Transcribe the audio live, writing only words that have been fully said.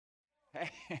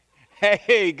Hey,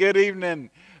 hey, good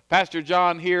evening. Pastor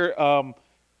John here.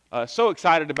 So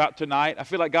excited about tonight. I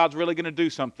feel like God's really going to do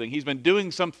something. He's been doing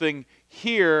something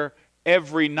here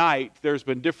every night. There's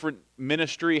been different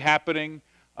ministry happening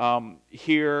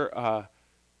here.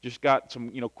 Just got some,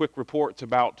 quick reports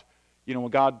about, when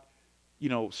God,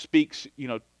 speaks,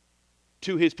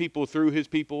 to His people through His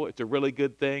people. It's a really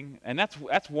good thing, and that's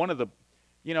one of the,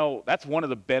 that's one of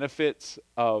the benefits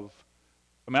of.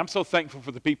 I'm so thankful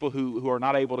for the people who are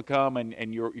not able to come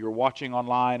and you're watching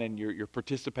online and you're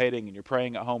participating and you're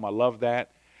praying at home. I love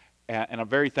that. And I'm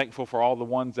very thankful for all the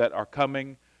ones that are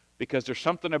coming because there's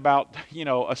something about,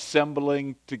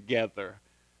 assembling together.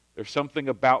 There's something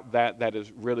about that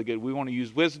is really good. We want to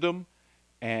use wisdom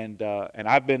and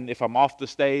I've been, if I'm off the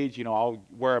stage, I'll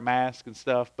wear a mask and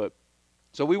stuff. But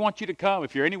so we want you to come.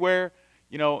 If you're anywhere,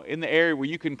 in the area where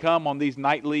you can come on these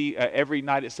nightly, every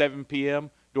night at 7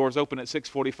 p.m., doors open at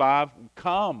 6:45.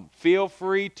 Come. Feel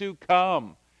free to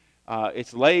come.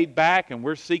 It's laid back, and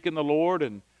we're seeking the Lord.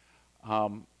 And I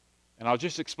was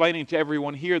just explaining to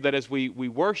everyone here that as we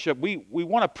worship, we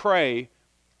want to pray.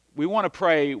 We want to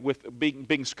pray with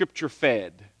being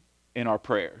Scripture-fed in our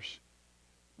prayers.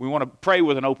 We want to pray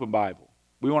with an open Bible.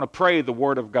 We want to pray the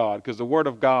Word of God because the Word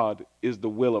of God is the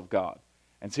will of God.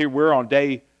 And so here we're on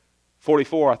day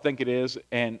 44, I think it is,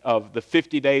 and of the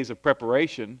 50 days of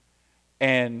preparation.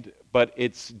 But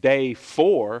it's day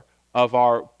 4 of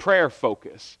our prayer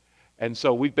focus. And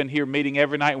so we've been here meeting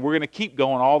every night, and we're going to keep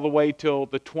going all the way till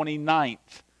the 29th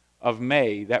of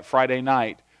May, that Friday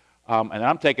night. And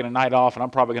I'm taking a night off, and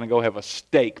I'm probably going to go have a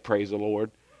steak, praise the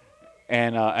Lord.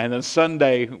 And then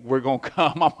Sunday, we're going to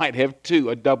come. I might have 2,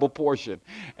 a double portion.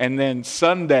 And then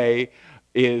Sunday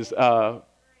is,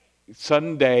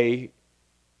 Sunday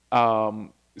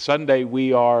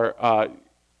we are...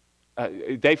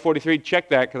 day 43, check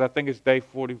that because I think it's day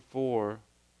 44.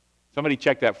 Somebody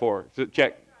check that for her.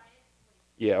 Check.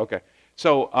 Yeah, okay.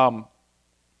 So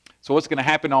what's going to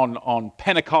happen on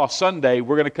Pentecost Sunday?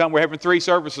 We're going to come. We're having 3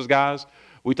 services, guys.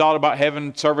 We thought about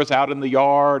having service out in the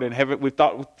yard and we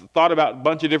thought about a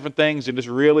bunch of different things and just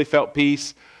really felt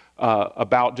peace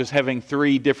about just having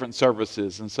 3 different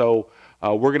services. And so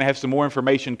we're going to have some more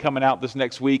information coming out this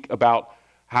next week about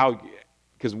how.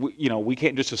 Because we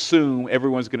can't just assume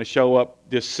everyone's going to show up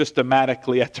just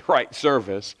systematically at the right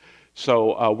service.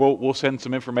 So we'll send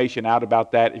some information out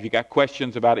about that. If you got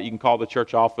questions about it, you can call the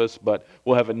church office. But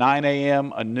we'll have a 9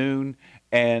 a.m., a noon,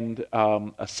 and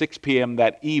a 6 p.m.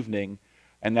 that evening.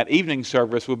 And that evening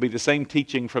service will be the same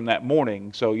teaching from that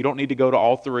morning. So you don't need to go to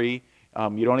all 3.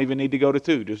 You don't even need to go to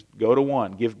 2. Just go to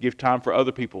 1. Give time for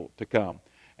other people to come.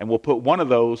 And we'll put one of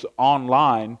those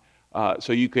online.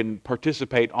 So you can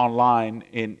participate online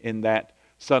in that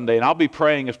Sunday. And I'll be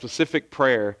praying a specific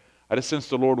prayer. I just sensed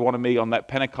the Lord wanted me on that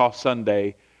Pentecost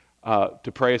Sunday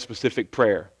to pray a specific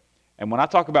prayer. And when I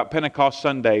talk about Pentecost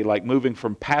Sunday, like moving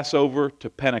from Passover to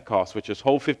Pentecost, which this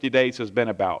whole 50 days has been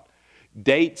about,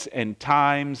 dates and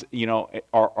times,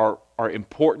 are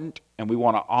important, and we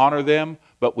want to honor them,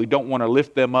 but we don't want to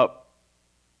lift them up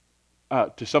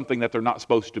to something that they're not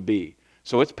supposed to be.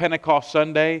 So it's Pentecost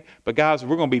Sunday, but guys,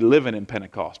 we're going to be living in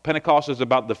Pentecost. Pentecost is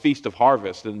about the Feast of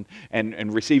Harvest and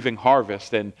receiving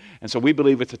harvest. And so we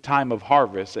believe it's a time of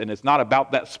harvest, and it's not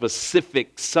about that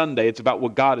specific Sunday. It's about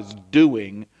what God is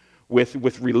doing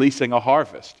with releasing a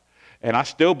harvest. And I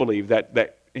still believe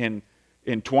that in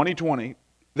 2020,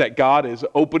 that God is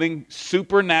opening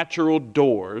supernatural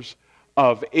doors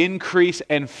of increase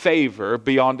and favor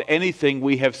beyond anything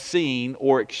we have seen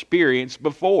or experienced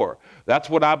before. That's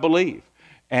what I believe.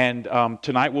 And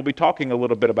tonight we'll be talking a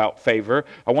little bit about favor.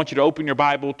 I want you to open your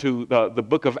Bible to the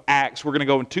book of Acts. We're going to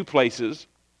go in 2 places.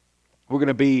 We're going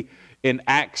to be in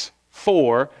Acts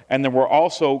 4, and then we're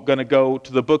also going to go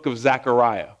to the book of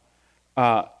Zechariah.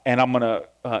 And I'm going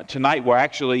to, tonight we're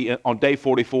actually on day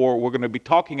 44, we're going to be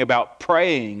talking about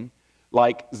praying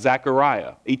like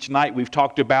Zechariah. Each night we've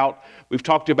talked about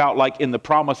like in the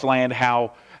promised land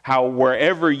how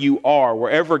wherever you are,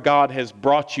 wherever God has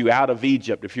brought you out of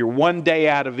Egypt, if you're one day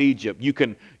out of Egypt, you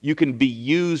can be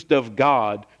used of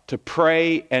God to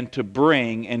pray and to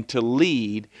bring and to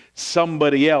lead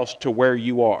somebody else to where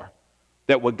you are.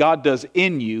 That what God does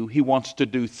in you, He wants to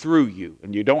do through you.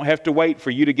 And you don't have to wait for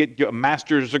you to get a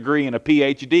master's degree and a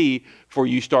PhD before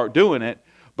you start doing it,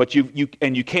 but you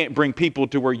can't bring people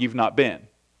to where you've not been.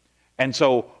 And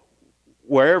so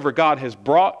wherever God has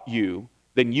brought you,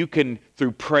 then you can,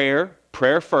 through prayer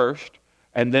first,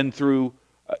 and then through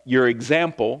your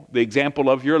example, the example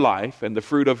of your life and the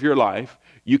fruit of your life,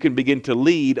 you can begin to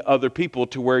lead other people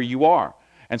to where you are.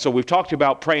 And so we've talked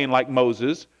about praying like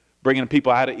Moses, bringing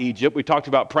people out of Egypt. We talked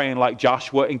about praying like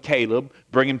Joshua and Caleb,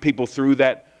 bringing people through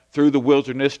the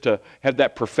wilderness to have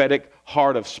that prophetic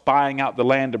heart of spying out the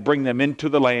land to bring them into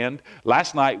the land.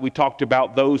 Last night we talked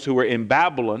about those who were in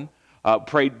Babylon,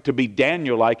 prayed to be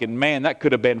Daniel-like, and man, that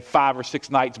could have been 5 or 6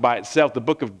 nights by itself. The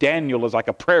book of Daniel is like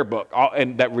a prayer book,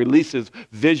 and that releases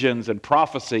visions and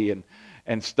prophecy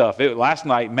and stuff. Last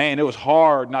night, man, it was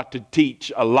hard not to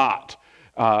teach a lot.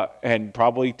 And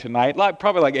probably tonight,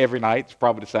 probably like every night, it's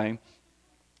probably the same.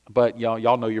 But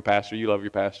y'all know your pastor, you love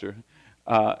your pastor.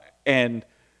 And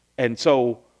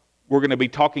so we're going to be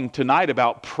talking tonight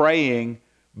about praying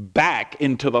back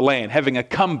into the land, having a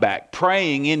comeback,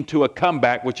 praying into a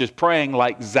comeback, which is praying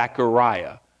like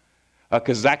Zechariah.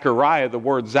 Because Zechariah, the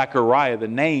word Zechariah, the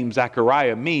name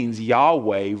Zechariah means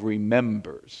Yahweh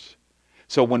remembers.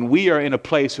 So when we are in a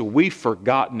place where we've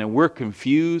forgotten and we're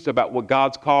confused about what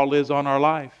God's call is on our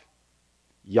life,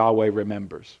 Yahweh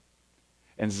remembers.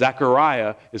 And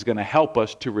Zechariah is going to help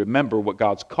us to remember what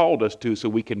God's called us to so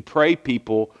we can pray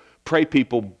people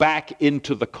back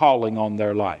into the calling on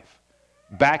their life,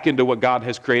 back into what God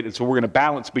has created. So we're going to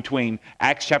balance between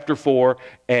Acts chapter 4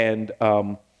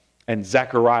 and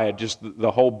Zechariah, just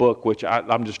the whole book, which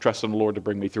I'm just trusting the Lord to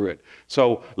bring me through it.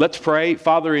 So let's pray.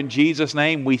 Father, in Jesus'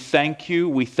 name, we thank you,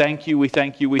 we thank you, we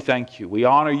thank you, we thank you. We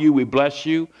honor you, we bless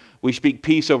you. We speak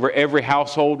peace over every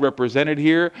household represented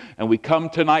here, and we come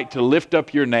tonight to lift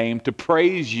up your name, to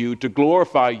praise you, to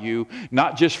glorify you,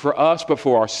 not just for us, but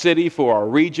for our city, for our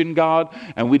region, God.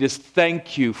 And we just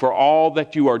thank you for all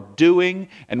that you are doing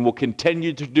and will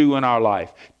continue to do in our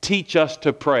life. Teach us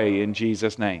to pray in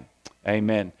Jesus' name.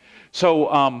 Amen.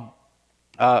 So,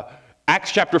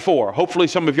 Acts chapter 4. Hopefully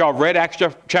some of y'all read Acts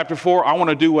chapter 4. I want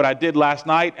to do what I did last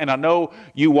night, and I know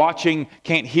you watching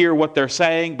can't hear what they're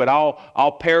saying, but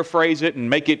I'll paraphrase it and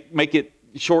make it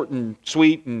short and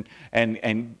sweet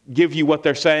and give you what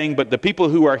they're saying. But the people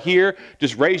who are here,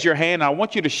 just raise your hand. I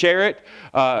want you to share it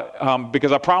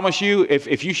because I promise you,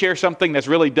 if you share something that's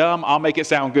really dumb, I'll make it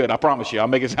sound good. I promise you, I'll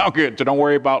make it sound good. So don't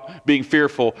worry about being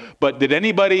fearful. But did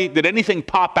anything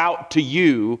pop out to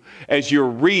you as you're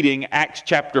reading Acts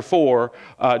chapter 4?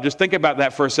 Just think about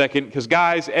that for a second, because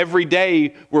guys, every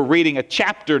day we're reading a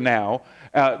chapter now.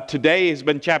 Today has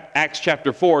been Acts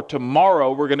chapter 4.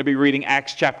 Tomorrow we're going to be reading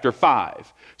Acts chapter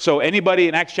 5. So anybody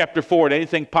in Acts chapter 4, did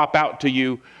anything pop out to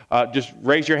you? Just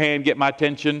raise your hand, get my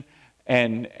attention.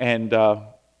 And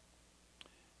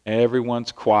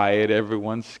everyone's quiet,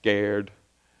 everyone's scared.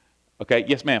 Okay,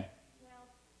 yes ma'am.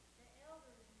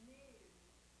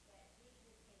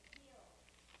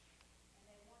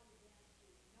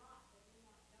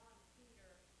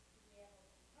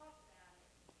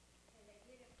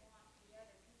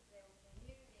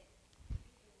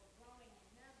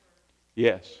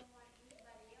 Yes.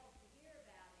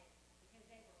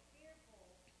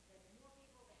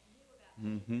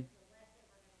 Mm-hmm.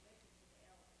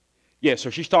 Yeah, so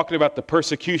she's talking about the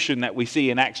persecution that we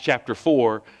see in Acts chapter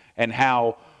 4 and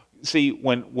how, see,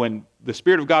 when the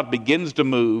Spirit of God begins to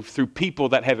move through people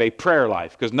that have a prayer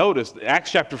life. Because notice,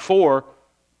 Acts chapter 4,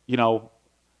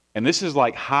 and this is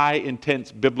like high,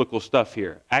 intense biblical stuff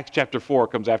here. Acts chapter 4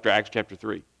 comes after Acts chapter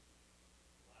 3.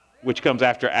 Which comes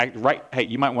after hey,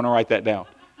 you might want to write that down.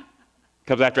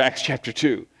 Comes after Acts chapter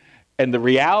 2. And the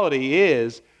reality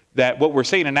is that what we're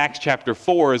seeing in Acts chapter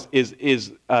 4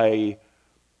 is a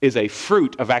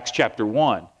fruit of Acts chapter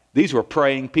 1. These were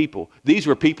praying people. These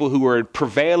were people who were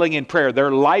prevailing in prayer. Their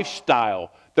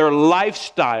lifestyle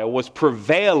was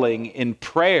prevailing in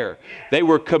prayer. They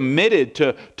were committed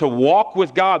to walk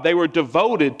with God. They were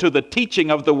devoted to the teaching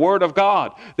of the Word of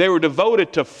God. They were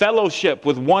devoted to fellowship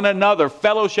with one another,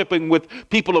 fellowshipping with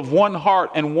people of one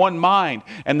heart and one mind.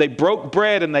 And they broke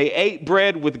bread and they ate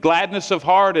bread with gladness of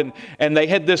heart. And they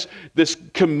had this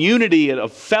community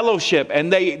of fellowship.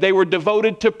 And they were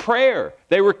devoted to prayer.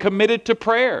 They were committed to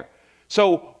prayer.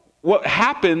 So what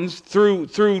happens through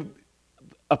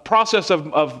a process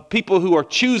of people who are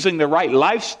choosing the right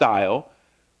lifestyle,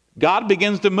 God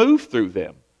begins to move through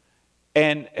them.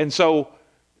 And so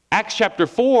Acts chapter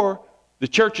 4, the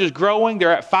church is growing.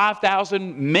 They're at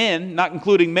 5,000 men, not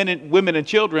including women and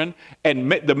children.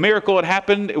 And the miracle had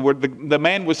happened where the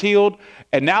man was healed.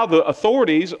 And now the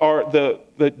authorities are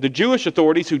the Jewish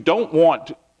authorities who don't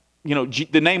want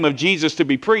the name of Jesus to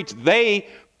be preached. They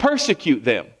persecute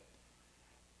them.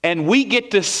 And we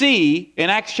get to see in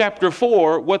Acts chapter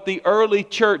 4 what the early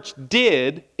church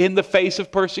did in the face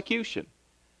of persecution.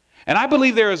 And I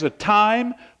believe there is a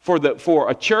time for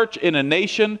a church in a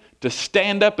nation to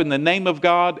stand up in the name of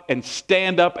God and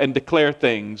stand up and declare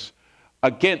things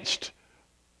against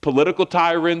political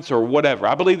tyrants or whatever.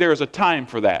 I believe there is a time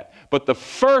for that. But the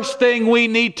first thing we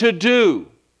need to do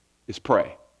is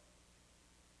pray.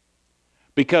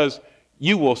 Because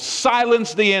you will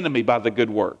silence the enemy by the good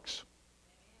works.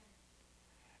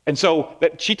 And so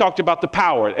she talked about the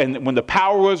power. And when the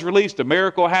power was released, a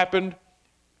miracle happened,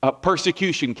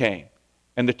 persecution came.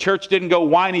 And the church didn't go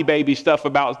whiny baby stuff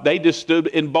about, they just stood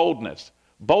in boldness.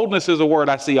 Boldness is a word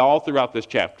I see all throughout this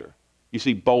chapter. You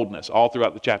see boldness all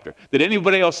throughout the chapter. Did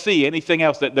anybody else see anything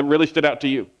else that really stood out to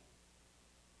you?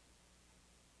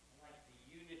 Like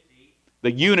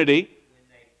the unity. When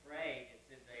they prayed, it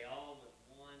said they all with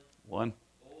one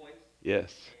voice.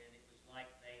 Yes. And it was like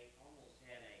they almost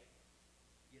had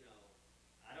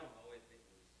I don't know if it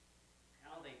was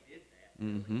how they did that.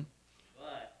 Mm-hmm.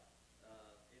 But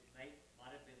it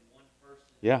might have been one person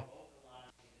Yeah.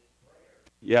 vocalizing this prayer.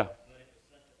 Yeah. But it was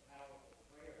such a powerful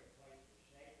prayer, the place was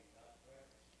shaking, God's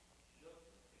presence shook.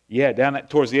 Yeah,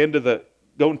 towards the end of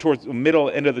going towards the middle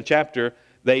end of the chapter,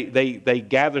 they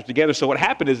gathered together. So what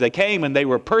happened is they came and they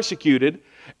were persecuted.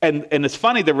 And it's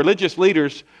funny, the religious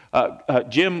leaders,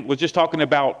 Jim was just talking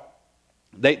about,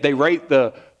 they raised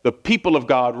the people of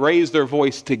God raised their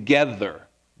voice together.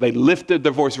 They lifted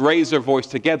their voice, raised their voice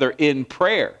together in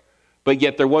prayer. But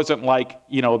yet there wasn't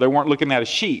they weren't looking at a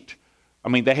sheet. I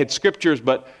mean, they had scriptures,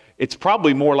 but it's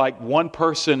probably more like one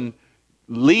person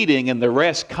leading and the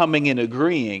rest coming and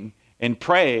agreeing and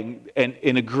praying and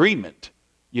in agreement,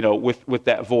 with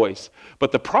that voice.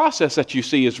 But the process that you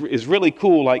see is really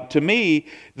cool. Like, to me,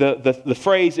 the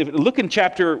phrase, if look in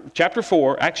chapter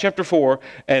 4, Acts chapter 4,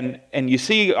 and you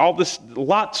see all this,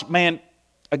 lots, man,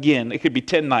 again, it could be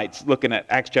 10 nights looking at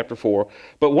Acts chapter 4.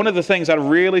 But one of the things I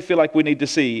really feel like we need to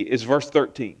see is verse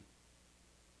 13.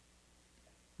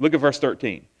 Look at verse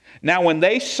 13. Now when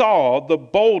they saw the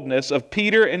boldness of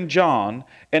Peter and John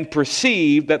and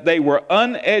perceived that they were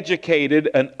uneducated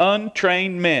and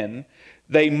untrained men,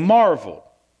 they marveled,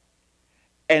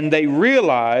 and they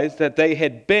realized that they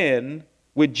had been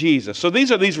with Jesus. So these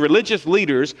are these religious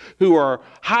leaders who are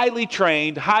highly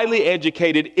trained, highly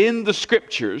educated in the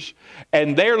scriptures,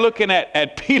 and they're looking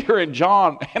at Peter and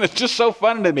John, and it's just so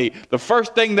funny to me. The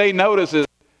first thing they notice is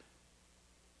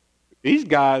these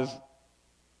guys,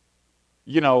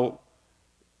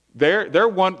 their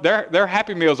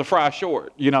Happy Meals are fry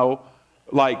short,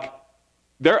 like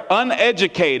they're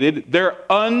uneducated, they're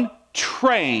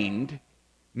untrained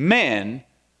men,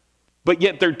 but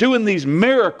yet they're doing these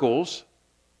miracles.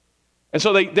 And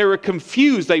so they were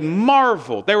confused. They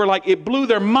marveled. They were like, it blew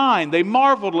their mind. They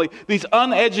marveled, like these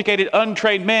uneducated,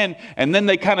 untrained men. And then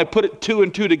they kind of put it 2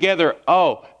 and 2 together.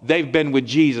 Oh, they've been with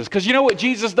Jesus. Because you know what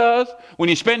Jesus does? When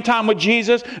you spend time with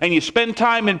Jesus and you spend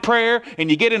time in prayer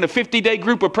and you get in a 50-day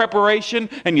group of preparation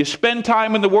and you spend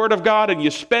time in the Word of God and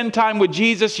you spend time with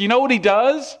Jesus, you know what He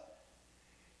does?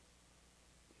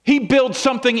 He builds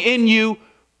something in you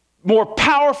more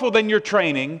powerful than your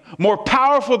training, more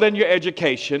powerful than your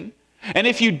education. And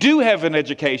if you do have an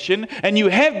education and you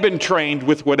have been trained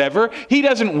with whatever, He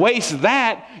doesn't waste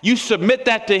that. You submit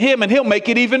that to Him and He'll make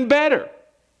it even better.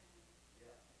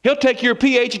 He'll take your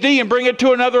PhD and bring it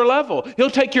to another level.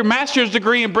 He'll take your master's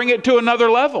degree and bring it to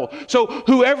another level. So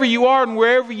whoever you are and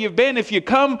wherever you've been, if you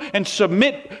come and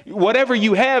submit whatever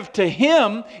you have to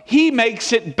Him, He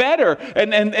makes it better.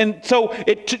 And so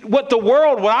what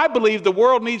I believe the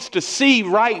world needs to see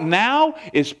right now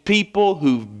is people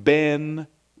who've been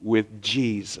with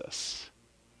Jesus.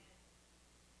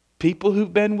 People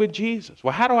who've been with Jesus.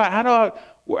 Well, how do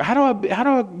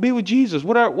I be with Jesus?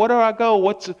 Where do I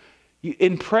go?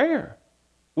 In prayer,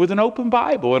 with an open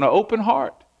Bible and an open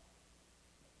heart.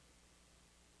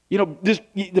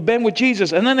 They've been with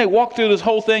Jesus, and then they walk through this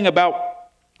whole thing about,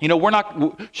 the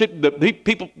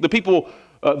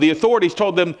authorities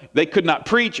told them they could not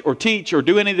preach or teach or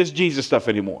do any of this Jesus stuff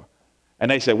anymore.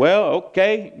 And they said, well,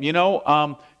 okay,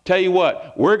 tell you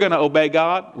what, we're going to obey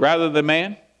God rather than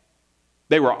man.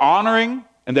 They were honoring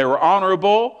and they were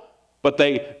honorable, but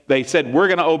they said, we're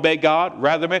going to obey God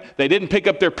rather than man. They didn't pick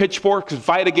up their pitchforks and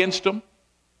fight against them.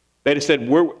 They just said,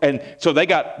 and so they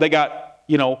got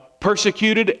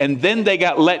persecuted, and then they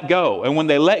got let go. And when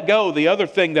they let go, the other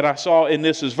thing that I saw in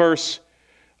this is verse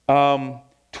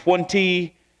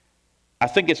 20, I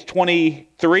think it's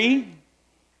 23.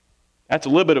 That's a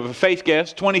little bit of a faith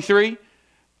guess. 23.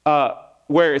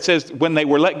 Where it says, when they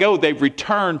were let go, they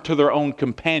returned to their own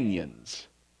companions.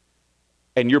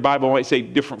 And your Bible might say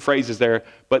different phrases there,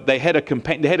 but they had a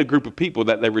group of people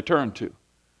that they returned to,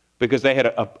 because they had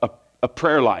a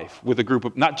prayer life with a group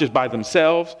of, not just by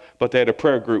themselves, but they had a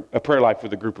prayer life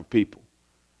with a group of people.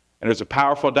 And there's a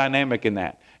powerful dynamic in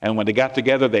that. And when they got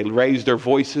together, they raised their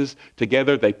voices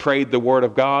together. They prayed the word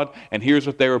of God. And here's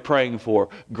what they were praying for.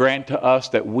 Grant to us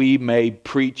that we may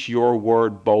preach your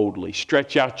word boldly.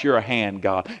 Stretch out your hand,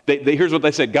 God. Here's what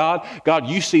they said. God,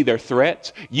 you see their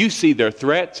threats. You see their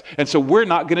threats. And so we're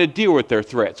not going to deal with their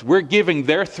threats. We're giving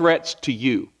their threats to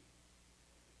you.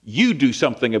 You do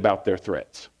something about their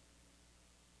threats.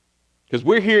 Because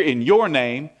we're here in your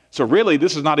name. So really,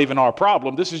 this is not even our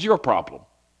problem. This is your problem.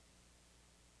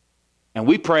 And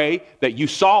we pray that you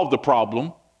solve the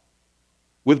problem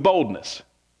with boldness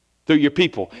through your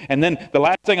people. And then the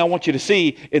last thing I want you to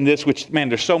see in this, which, man,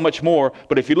 there's so much more.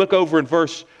 But if you look over in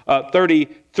verse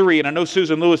 33, and I know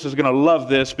Susan Lewis is going to love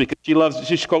this because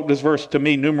she's quoted this verse to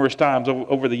me numerous times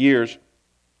over the years.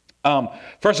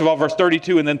 First of all, verse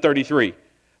 32 and then 33.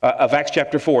 Of Acts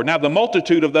chapter 4. Now the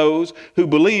multitude of those who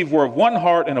believed were of one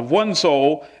heart and of one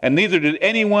soul, and neither did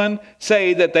anyone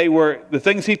say that the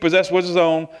things he possessed was his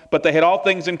own, but they had all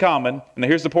things in common. And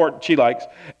here's the part she likes.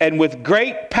 And with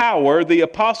great power the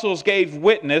apostles gave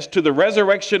witness to the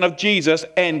resurrection of Jesus,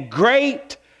 and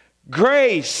great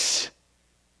grace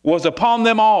was upon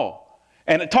them all.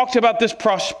 And it talks about this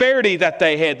prosperity that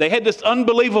they had. They had this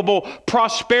unbelievable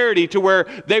prosperity to where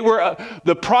they were,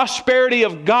 the prosperity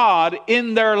of God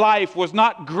in their life was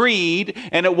not greed,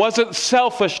 and it wasn't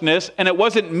selfishness, and it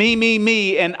wasn't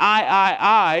me, and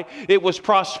I. It was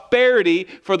prosperity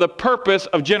for the purpose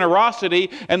of generosity,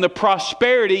 and the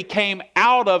prosperity came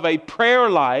out of a prayer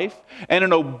life and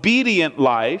an obedient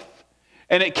life,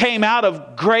 and it came out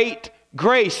of great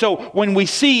grace. So when we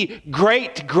see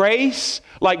great grace,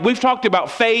 like we've talked about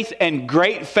faith and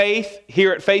great faith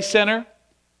here at Faith Center,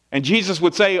 and Jesus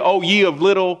would say, "Oh, ye of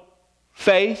little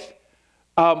faith."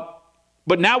 But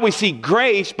now we see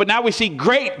grace, but now we see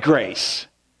great grace.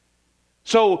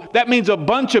 So that means a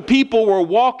bunch of people were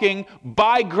walking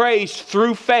by grace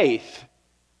through faith.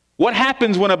 What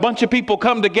happens when a bunch of people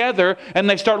come together and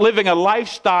they start living a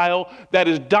lifestyle that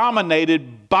is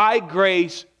dominated by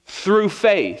grace through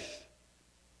faith?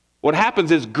 What happens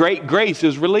is great grace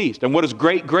is released. And what does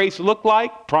great grace look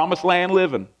like? Promised land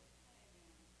living.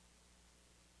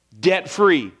 Debt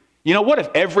free. You know, what if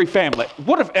every family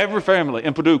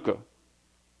in Paducah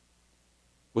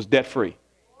was debt free?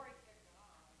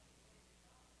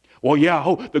 Well,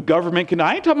 yeah, the government can.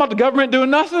 I ain't talking about the government doing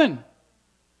nothing.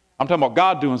 I'm talking about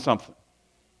God doing something.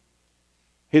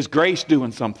 His grace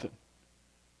doing something.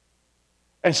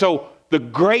 And so the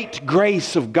great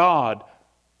grace of God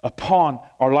upon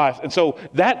our lives. And so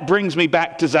that brings me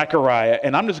back to Zechariah.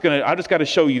 And I just got to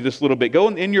show you this little bit. Go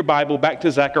in your Bible back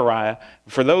to Zechariah.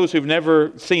 For those who've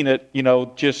never seen it,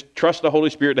 just trust the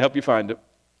Holy Spirit to help you find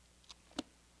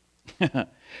it.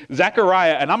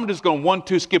 Zechariah, and I'm just going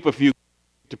 1-2 skip a few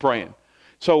to praying.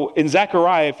 So in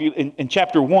Zechariah, if you in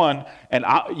chapter 1, and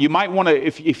you might want to,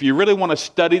 if you really want to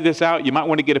study this out, you might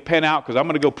want to get a pen out because I'm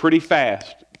going to go pretty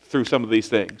fast through some of these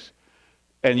things.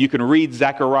 And you can read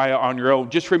Zechariah on your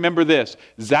own. Just remember this.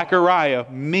 Zechariah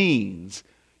means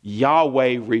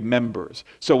Yahweh remembers.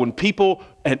 So when people,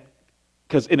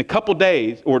 because in a couple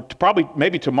days, or probably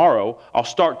maybe tomorrow, I'll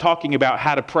start talking about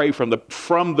how to pray from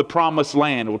the promised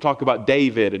land. We'll talk about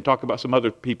David and talk about some other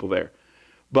people there.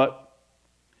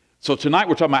 So tonight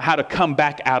we're talking about how to come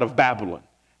back out of Babylon.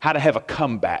 How to have a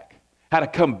comeback. How to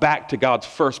come back to God's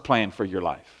first plan for your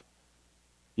life.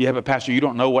 Yeah, but Pastor, you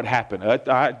don't know what happened. It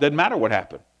doesn't matter what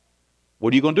happened.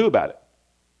 What are you going to do about it?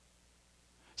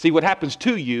 See, what happens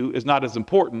to you is not as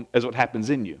important as what happens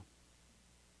in you.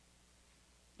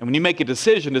 And when you make a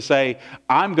decision to say,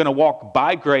 I'm going to walk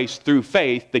by grace through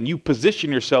faith, then you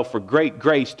position yourself for great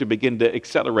grace to begin to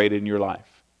accelerate in your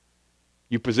life.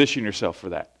 You position yourself for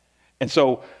that. And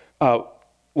so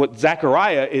what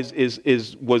Zechariah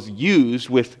was used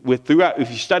with throughout.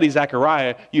 If you study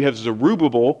Zechariah, you have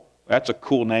Zerubbabel. That's a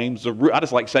cool name. I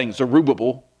just like saying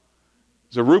Zerubbabel.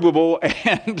 Zerubbabel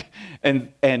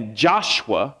and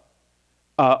Joshua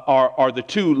are the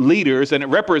two leaders, and it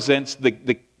represents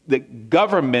the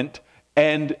government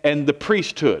and the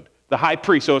priesthood, the high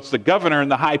priest. So it's the governor and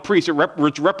the high priest,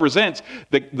 which represents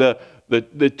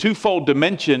the twofold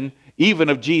dimension even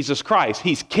of Jesus Christ.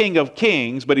 He's King of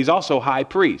Kings, but he's also high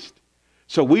priest.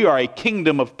 So we are a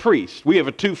kingdom of priests. We have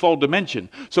a twofold dimension.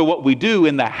 So what we do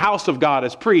in the house of God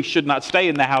as priests should not stay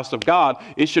in the house of God.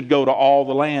 It should go to all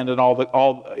the land and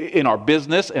all in our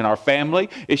business, in our family.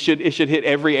 It should hit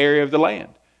every area of the land.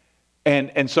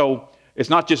 And so it's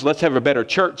not just let's have a better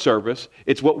church service.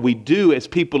 It's what we do as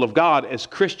people of God, as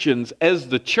Christians, as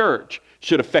the church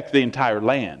should affect the entire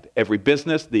land. Every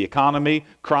business, the economy,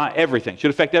 crime, everything. Should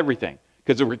affect everything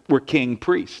because we're king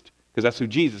priest because that's who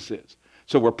Jesus is.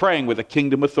 So we're praying with a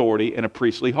kingdom authority and a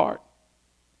priestly heart.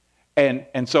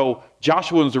 And so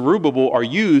Joshua and Zerubbabel are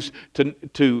used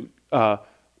to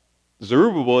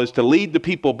Zerubbabel is to lead the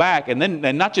people back, and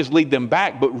not just lead them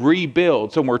back, but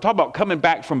rebuild. So when we're talking about coming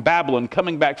back from Babylon,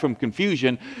 coming back from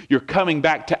confusion, you're coming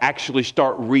back to actually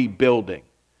start rebuilding.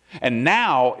 And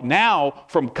now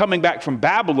from coming back from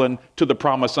Babylon to the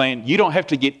promised land, you don't have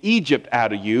to get Egypt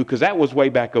out of you, because that was way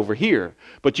back over here,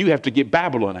 but you have to get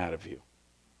Babylon out of you.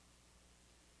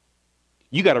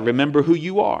 You got to remember who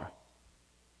you are.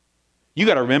 You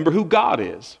got to remember who God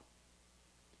is.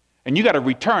 And you got to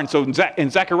return. So in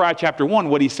Zechariah chapter 1,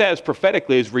 what he says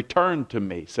prophetically is, return to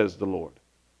me, says the Lord,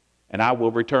 and I will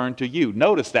return to you.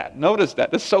 Notice that.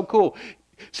 That's so cool.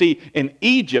 See, in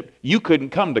Egypt, you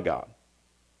couldn't come to God.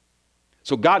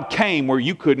 So God came where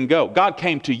you couldn't go. God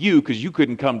came to you because you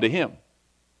couldn't come to him.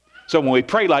 So when we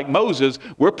pray like Moses,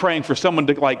 we're praying for someone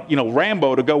to, like,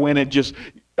 Rambo, to go in and just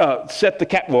set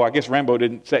the well, I guess Rambo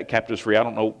didn't set captives free. I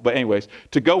don't know. But anyways,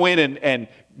 to go in and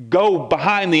go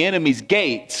behind the enemy's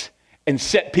gates and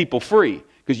set people free.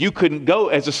 Because you couldn't go,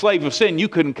 as a slave of sin, you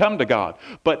couldn't come to God.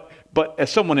 But as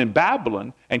someone in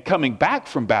Babylon and coming back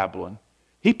from Babylon,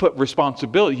 he put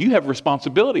responsibility. You have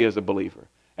responsibility as a believer.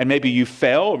 And maybe you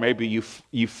fell, or maybe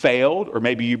you failed, or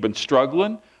maybe you've been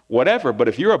struggling, whatever. But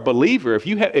if you're a believer, if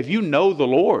you know the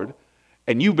Lord,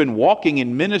 and you've been walking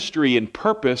in ministry and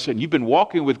purpose, and you've been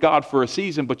walking with God for a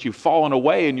season, but you've fallen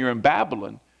away and you're in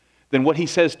Babylon, then what he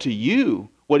says to you,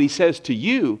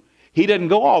 he doesn't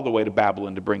go all the way to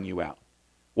Babylon to bring you out.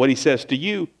 What he says to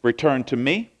you, return to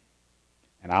me,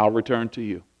 and I'll return to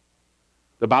you.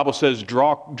 The Bible says,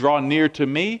 draw near to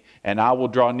me, and I will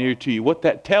draw near to you. What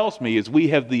that tells me is we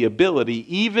have the ability,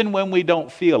 even when we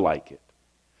don't feel like it,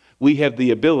 we have the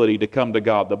ability to come to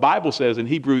God. The Bible says in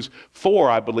Hebrews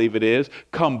 4, I believe it is,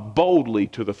 come boldly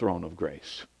to the throne of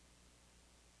grace.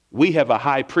 We have a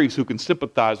high priest who can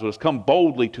sympathize with us. Come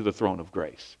boldly to the throne of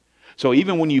grace. So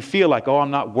even when you feel like,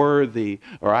 I'm not worthy,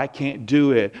 or I can't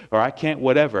do it, or I can't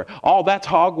whatever, all that's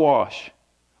hogwash.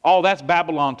 All that's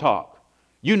Babylon talk.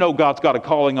 You know God's got a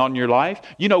calling on your life.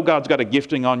 You know God's got a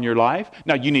gifting on your life.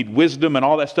 Now you need wisdom and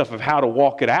all that stuff of how to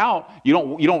walk it out. You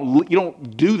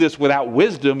don't do this without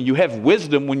wisdom. You have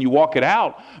wisdom when you walk it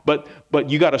out. But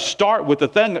you got to start with the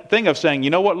thing of saying,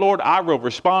 you know what, Lord, I will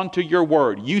respond to your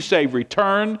word. You say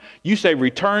return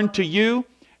to you,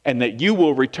 and that you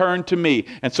will return to me.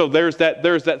 And so there's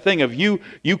that thing of you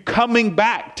coming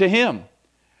back to him.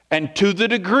 And to the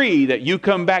degree that you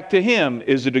come back to him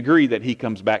is the degree that he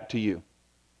comes back to you.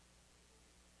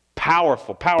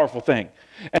 Powerful, powerful thing.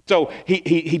 And so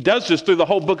he does this through the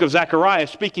whole book of Zechariah,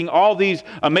 speaking all these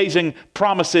amazing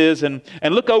promises. And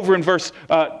look over in since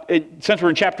we're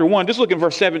in chapter 1, just look in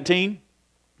verse 17.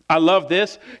 I love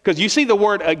this because you see the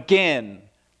word again.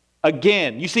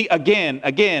 Again. You see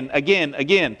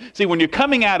again. See, when you're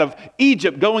coming out of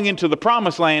Egypt, going into the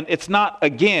promised land, it's not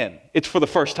again. It's for the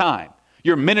first time.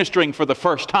 You're ministering for the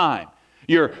first time.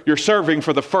 You're serving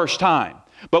for the first time.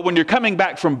 But when you're coming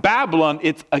back from Babylon,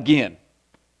 it's again.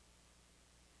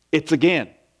 It's again.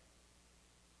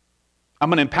 I'm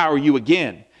going to empower you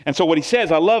again. And so what he says,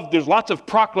 there's lots of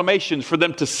proclamations for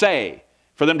them to say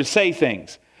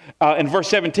things. In verse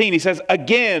 17, he says,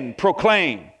 again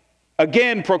proclaim,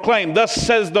 thus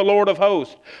says the Lord of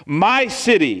hosts, my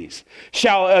cities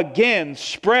shall again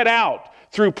spread out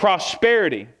through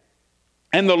prosperity.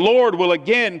 And the Lord will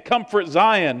again comfort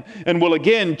Zion and will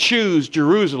again choose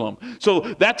Jerusalem. So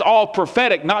that's all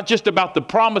prophetic, not just about the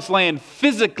promised land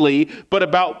physically, but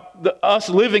about us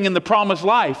living in the promised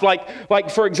life. Like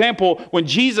for example, when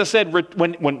Jesus said,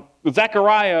 when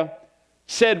Zechariah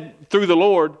said through the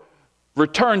Lord,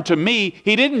 return to me,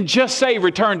 he didn't just say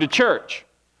return to church.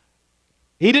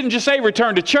 He didn't just say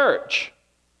return to church.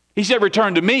 He said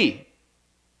return to me.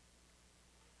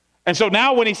 And so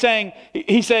now when he's saying,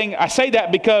 I say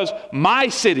that because my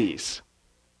cities,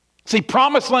 see,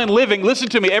 promised land living, listen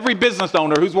to me, every business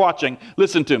owner who's watching,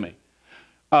 listen to me.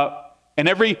 And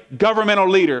every governmental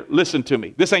leader, listen to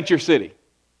me. This ain't your city.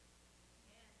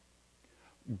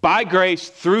 By grace,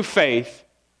 through faith,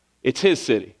 it's his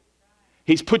city.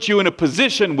 He's put you in a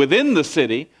position within the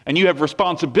city, and you have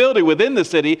responsibility within the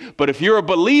city. But if you're a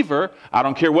believer, I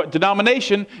don't care what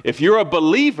denomination, if you're a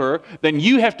believer, then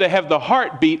you have to have the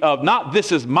heartbeat of not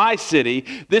this is my city,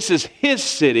 this is his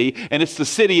city, and it's the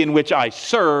city in which I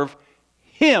serve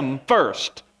him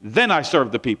first. Then I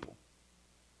serve the people.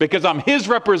 Because I'm his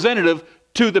representative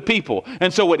to the people.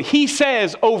 And so what he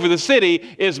says over the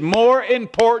city is more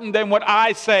important than what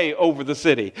I say over the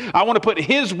city. I want to put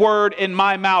his word in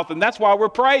my mouth, and that's why we're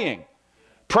praying.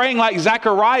 Praying like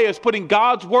Zechariah is putting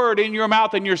God's word in your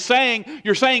mouth, and you're saying,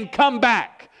 come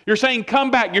back. You're saying,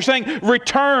 come back. You're saying,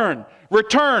 return.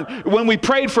 Return. When we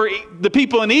prayed for the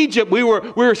people in Egypt, we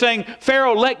were saying,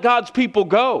 Pharaoh, let God's people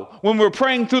go. When we were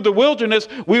praying through the wilderness,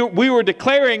 we were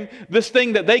declaring this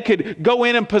thing that they could go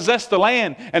in and possess the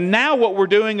land. And now what we're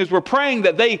doing is we're praying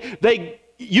that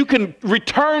you can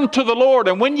return to the Lord.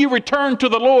 And when you return to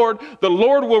the Lord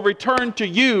will return to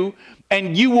you,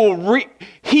 and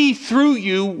He through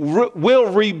you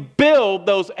will rebuild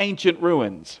those ancient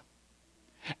ruins.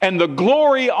 And the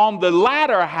glory on the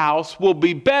latter house will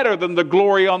be better than the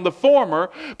glory on the former,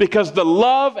 because the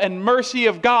love and mercy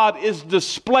of God is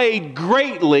displayed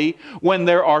greatly when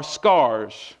there are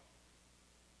scars.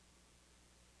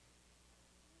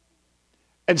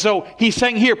 And so he's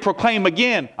saying here, proclaim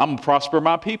again, I'm going to prosper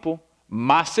my people,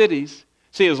 my cities.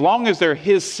 See, as long as they're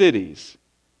His cities,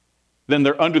 then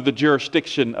they're under the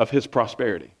jurisdiction of His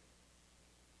prosperity.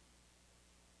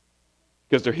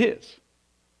 Because they're His.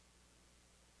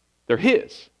 They're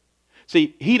His.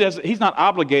 See, He's not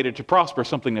obligated to prosper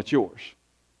something that's yours.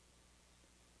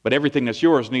 But everything that's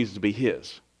yours needs to be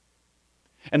His.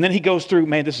 And then he goes through,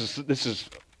 man, this is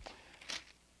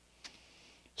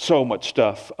so much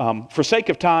stuff. For sake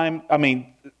of time,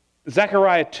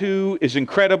 Zechariah 2 is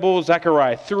incredible.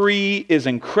 Zechariah 3 is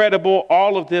incredible.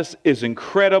 All of this is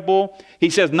incredible. He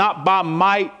says, not by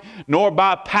might nor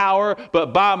by power,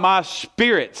 but by my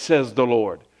Spirit, says the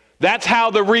Lord. That's how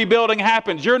the rebuilding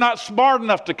happens. You're not smart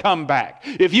enough to come back.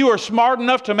 If you were smart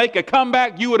enough to make a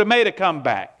comeback, you would have made a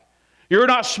comeback. You're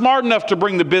not smart enough to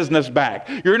bring the business back.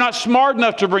 You're not smart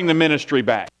enough to bring the ministry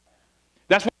back.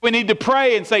 That's what we need to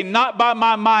pray and say, not by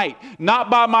my might, not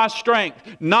by my strength,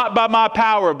 not by my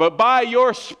power, but by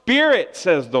your Spirit,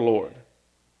 says the Lord.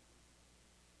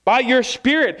 By your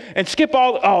Spirit. And skip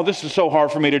this is so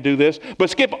hard for me to do this, but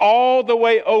skip all the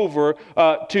way over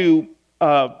to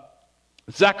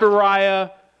Zechariah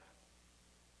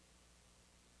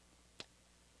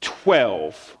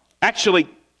 12. Actually,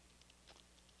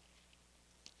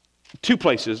 two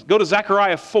places. Go to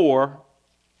Zechariah 4.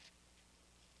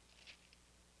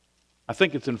 I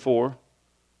think it's in 4.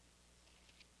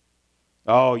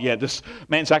 Oh, yeah.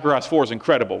 Zechariah 4 is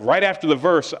incredible. Right after the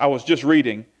verse I was just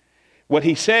reading, what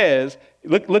he says,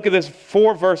 look at this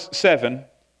 4 verse 7.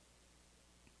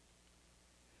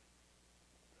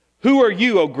 Who are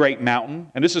you, O great mountain?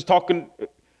 And this is talking,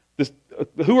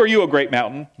 who are you, O great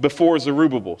mountain? Before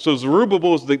Zerubbabel. So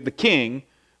Zerubbabel is the king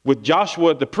with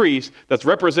Joshua the priest that's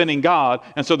representing God.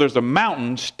 And so there's a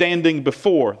mountain standing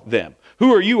before them.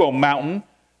 Who are you, O mountain?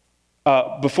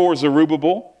 Before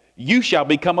Zerubbabel, you shall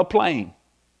become a plain.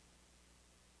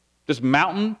 This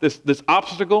mountain, this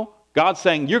obstacle, God's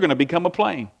saying, you're going to become a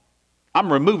plain.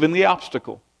 I'm removing the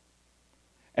obstacle.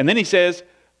 And then he says,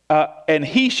 and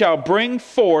he shall bring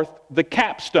forth the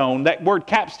capstone. That word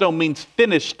capstone means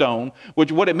finished stone,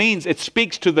 which what it means, it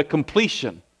speaks to the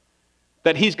completion.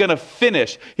 That he's going to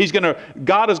finish.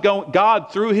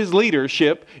 God through his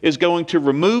leadership is going to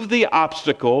remove the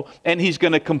obstacle, and he's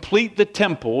going to complete the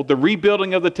temple, the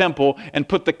rebuilding of the temple, and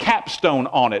put the capstone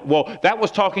on it. Well, that was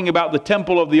talking about the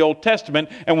temple of the Old Testament,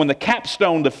 and when the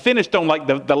capstone, the finished stone, like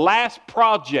the last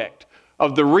project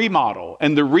of the remodel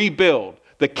and the rebuild,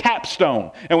 the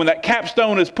capstone. And when that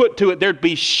capstone is put to it, there'd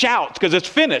be shouts because it's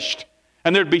finished.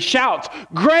 And there'd be shouts,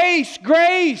 grace,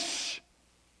 grace.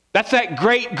 That's that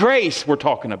great grace we're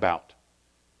talking about.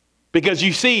 Because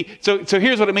you see, so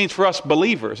here's what it means for us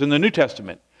believers in the New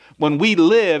Testament. When we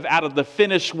live out of the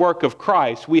finished work of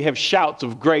Christ, we have shouts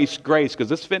of grace, grace,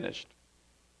 because it's finished.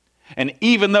 And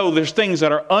even though there's things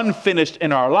that are unfinished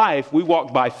in our life, we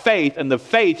walk by faith, and the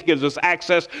faith gives us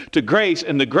access to grace,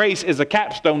 and the grace is a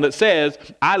capstone that says,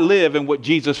 I live in what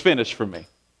Jesus finished for me.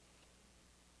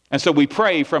 And so we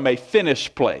pray from a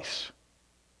finished place.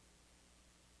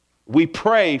 We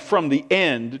pray from the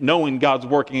end, knowing God's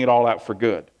working it all out for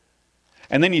good.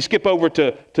 And then you skip over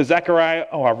to Zechariah.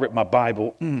 Oh, I ripped my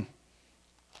Bible.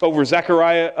 Over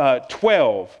Zechariah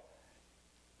 12.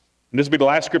 And this will be the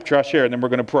last scripture I share, and then we're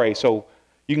going to pray. So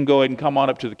you can go ahead and come on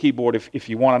up to the keyboard if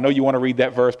you want. I know you want to read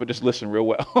that verse, but just listen real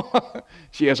well.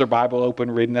 She has her Bible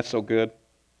open, reading. That's so good.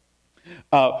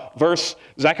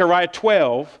 Zechariah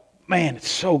 12. Man, it's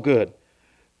so good.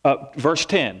 Verse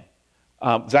 10.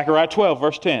 Zechariah 12,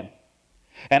 verse 10.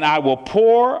 And I will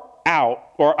pour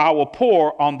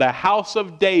on the house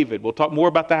of David. We'll talk more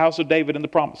about the house of David in the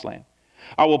Promised Land.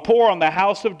 I will pour on the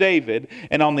house of David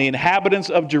and on the inhabitants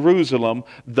of Jerusalem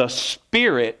the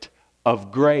spirit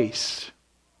of grace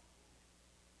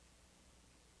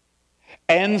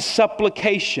and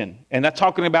supplication. And that's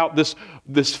talking about this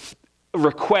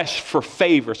request for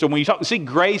favor. So when you see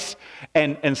grace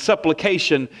and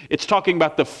supplication, it's talking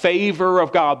about the favor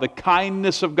of God, the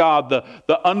kindness of God,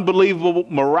 the unbelievable,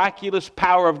 miraculous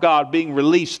power of God being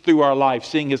released through our life,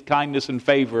 seeing His kindness and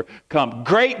favor come.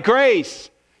 Great grace,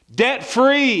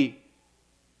 debt-free,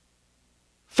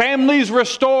 families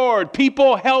restored,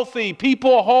 people healthy,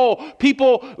 people whole,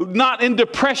 people not in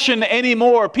depression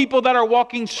anymore, people that are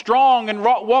walking strong and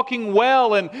walking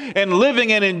well and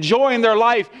living and enjoying their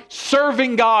life,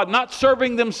 serving God, not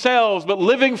serving themselves, but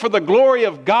living for the glory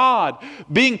of God,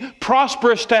 being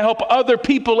prosperous to help other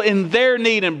people in their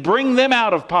need and bring them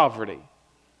out of poverty.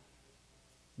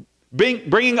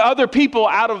 Bringing other people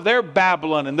out of their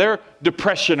Babylon and their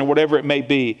depression or whatever it may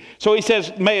be. So he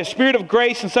says, may a spirit of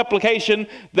grace and supplication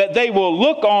that they will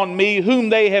look on me whom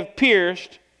they have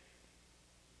pierced.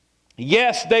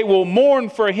 Yes, they will mourn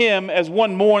for him as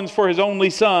one mourns for his only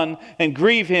son and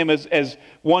grieve him as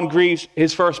one grieves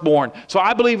his firstborn. So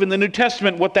I believe in the New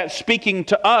Testament what that's speaking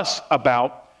to us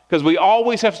about, because we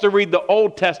always have to read the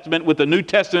Old Testament with the New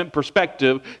Testament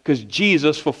perspective because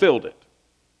Jesus fulfilled it.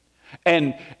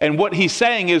 And what he's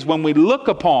saying is when we look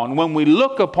upon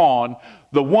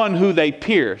the one who they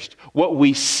pierced, what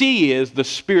we see is the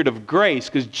spirit of grace,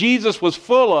 because Jesus was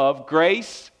full of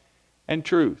grace and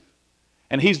truth.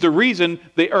 And he's the reason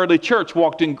the early church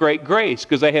walked in great grace,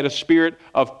 because they had a spirit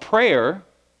of prayer,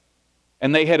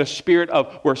 and they had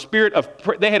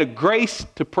they had a grace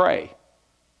to pray.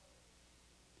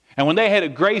 And when they had a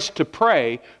grace to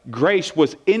pray, grace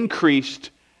was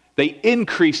increased. They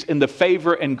increased in the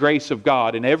favor and grace of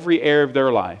God in every area of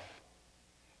their life.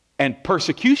 And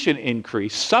persecution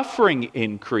increased, suffering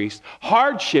increased,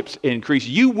 hardships increased.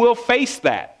 You will face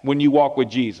that when you walk with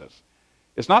Jesus.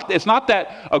 It's not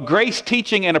that a grace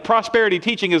teaching and a prosperity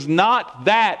teaching is not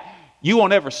that you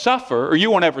won't ever suffer or you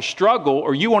won't ever struggle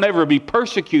or you won't ever be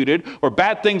persecuted or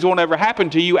bad things won't ever happen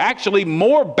to you. Actually,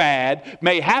 more bad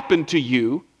may happen to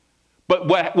you, but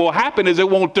what will happen is it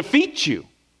won't defeat you.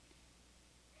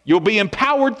 You'll be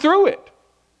empowered through it.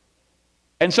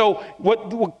 And so what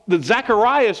the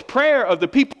Zechariah's prayer of the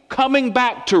people coming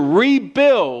back to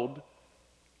rebuild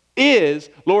is,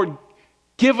 Lord,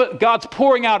 God's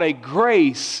pouring out a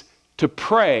grace to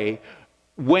pray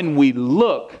when we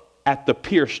look at the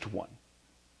pierced one.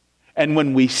 And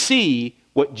when we see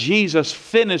what Jesus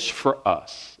finished for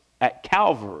us at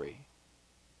Calvary,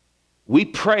 we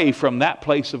pray from that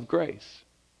place of grace.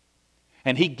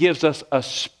 And he gives us a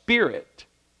spirit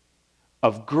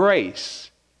of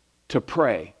grace to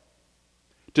pray,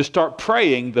 to start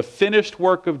praying the finished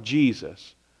work of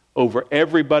Jesus over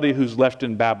everybody who's left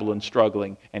in Babylon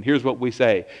struggling. And here's what we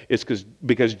say, it's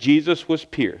because Jesus was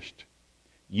pierced,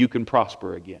 you can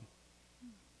prosper again.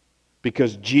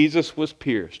 Because Jesus was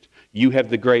pierced, you have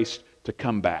the grace to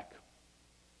come back.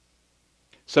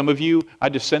 Some of you, I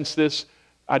just sense this,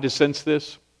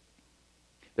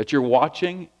 that you're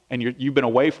watching and you've been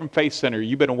away from Faith Center.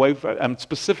 You've been away from,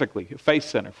 specifically, Faith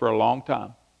Center for a long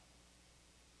time.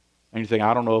 And you think,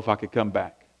 I don't know if I could come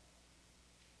back.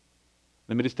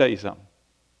 Let me just tell you something.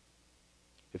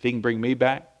 If he can bring me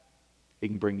back, he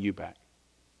can bring you back.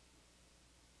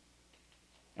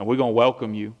 And we're going to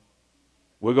welcome you.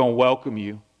 We're going to welcome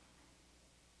you.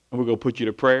 And we're going to put you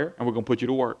to prayer, and we're going to put you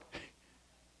to work.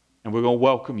 And we're going to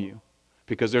welcome you.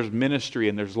 Because there's ministry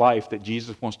and there's life that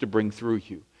Jesus wants to bring through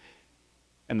you.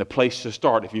 And the place to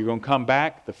start, if you're going to come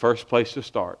back, the first place to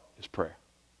start is prayer.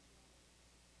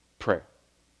 Prayer.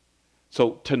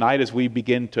 So tonight as we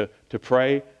begin to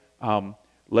pray,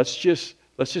 let's just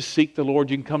seek the Lord.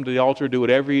 You can come to the altar, do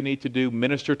whatever you need to do,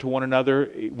 minister to one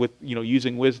another with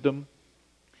using wisdom.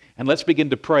 And let's begin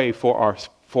to pray for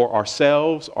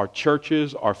ourselves, our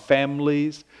churches, our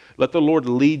families. Let the Lord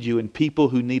lead you in people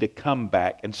who need to come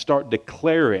back and start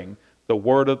declaring the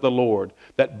word of the Lord,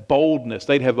 that boldness,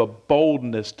 they'd have a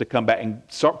boldness to come back and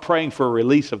start praying for a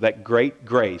release of that great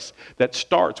grace that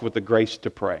starts with the grace to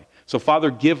pray. So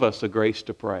Father, give us a grace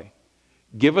to pray.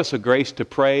 Give us a grace to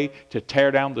pray to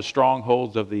tear down the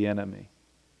strongholds of the enemy.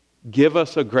 Give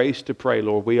us a grace to pray,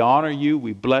 Lord. We honor you,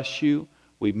 we bless you,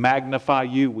 we magnify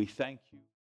you, we thank you.